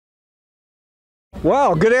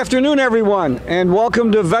Well, good afternoon, everyone, and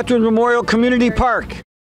welcome to Veterans Memorial Community Park.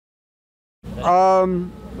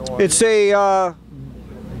 It's a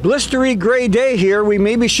blistery gray day here. We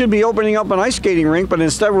maybe should be opening up an ice skating rink, but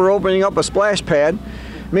instead we're opening up a splash pad.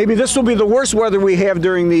 Maybe this will be the worst weather we have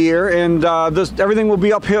during the year, and everything will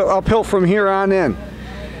be uphill from here on in.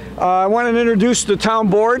 I want to introduce the town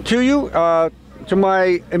board to you. To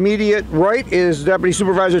my immediate right is Deputy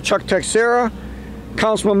Supervisor Chuck Texera,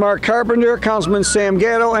 Councilman Mark Carpenter, Councilman Sam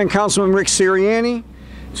Gatto, and Councilman Rick Sirianni.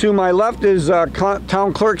 To my left is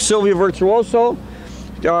Town Clerk Sylvia Virtuoso,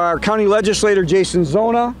 our County Legislator Jason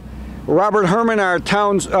Zona, Robert Herman, our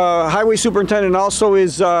town's Highway Superintendent, also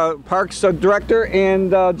is Parks Director,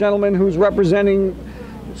 and gentleman who's representing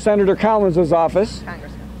Senator Collins' office.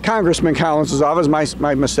 Congressman Collins' office,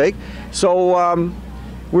 my mistake. So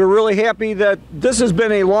we're really happy that this has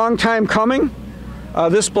been a long time coming.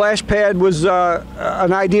 This splash pad was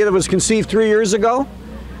an idea that was conceived 3 years ago,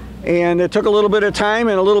 and it took a little bit of time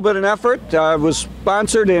and a little bit of effort. It was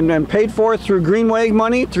sponsored and paid for through Greenway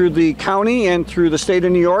money, through the county and through the state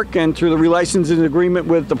of New York, and through the relicensing agreement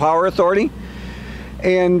with the Power Authority.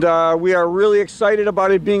 And we are really excited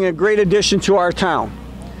about it being a great addition to our town.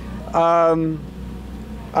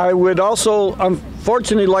 I would also,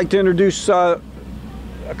 unfortunately, like to introduce a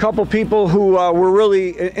couple people who were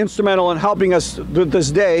really instrumental in helping us with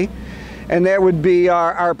this day, and that would be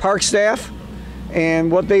our park staff and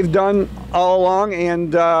what they've done all along,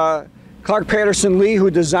 and Clark Patterson Lee, who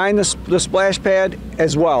designed the splash pad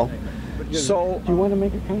as well. So, do you want to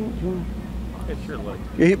make a comment?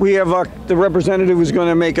 Sure. We have the representative who's going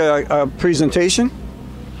to make a presentation.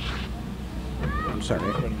 I'm sorry.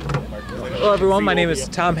 Hello everyone, my name is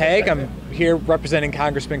Tom Haig. I'm here representing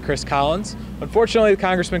Congressman Chris Collins. Unfortunately, the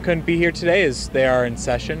Congressman couldn't be here today as they are in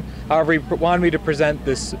session. However, he wanted me to present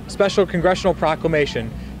this special congressional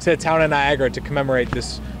proclamation to the town of Niagara to commemorate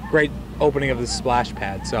this great opening of this splash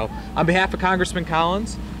pad. So, on behalf of Congressman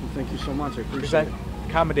Collins, well, thank you so much. I appreciate it.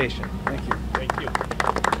 Accommodation. Thank you. Thank you.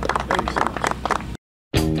 Thank you so much.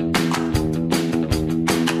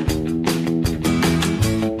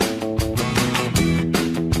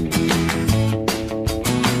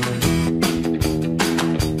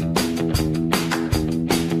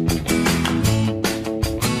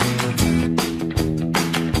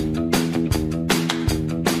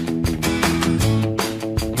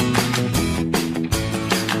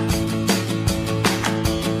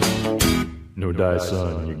 No die,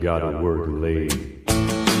 son, you gotta work late.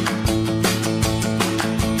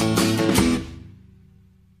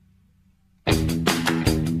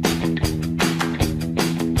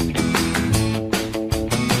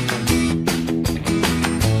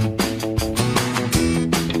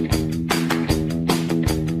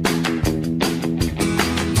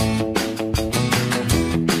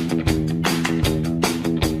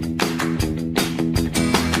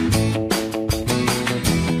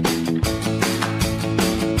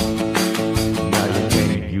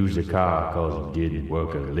 Car cause it didn't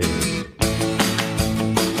work a lick.